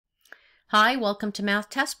Hi, welcome to Math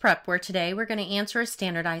Test Prep, where today we're going to answer a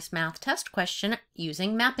standardized math test question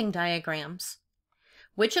using mapping diagrams.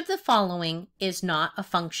 Which of the following is not a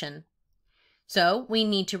function? So we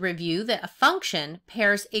need to review that a function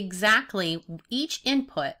pairs exactly each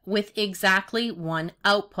input with exactly one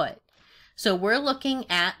output. So we're looking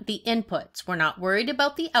at the inputs. We're not worried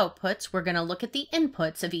about the outputs. We're going to look at the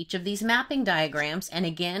inputs of each of these mapping diagrams. And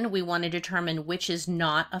again, we want to determine which is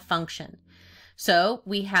not a function. So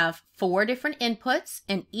we have 4 different inputs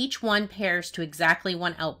and each one pairs to exactly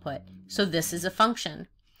one output. So this is a function.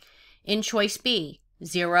 In choice B,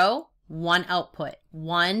 0, 1 output,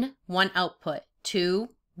 1, 1 output, 2,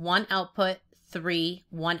 1 output, 3,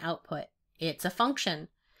 1 output. It's a function.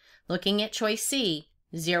 Looking at choice C,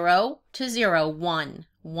 0 to 0, 1,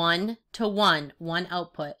 1 to 1, 1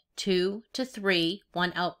 output, 2 to 3,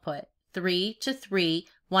 1 output, 3 to 3,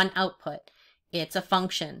 1 output. It's a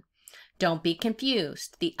function. Don't be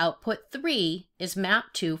confused. The output 3 is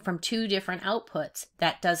mapped to from 2 different outputs.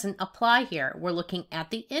 That doesn't apply here. We're looking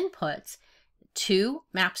at the inputs. 2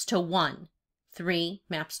 maps to 1. 3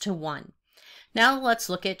 maps to 1. Now let's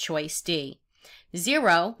look at choice D.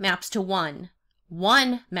 0 maps to 1.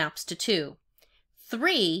 1 maps to 2.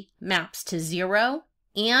 3 maps to 0.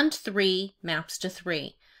 And 3 maps to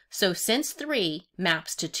 3. So since 3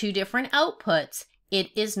 maps to 2 different outputs,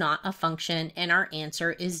 it is not a function, and our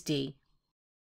answer is D.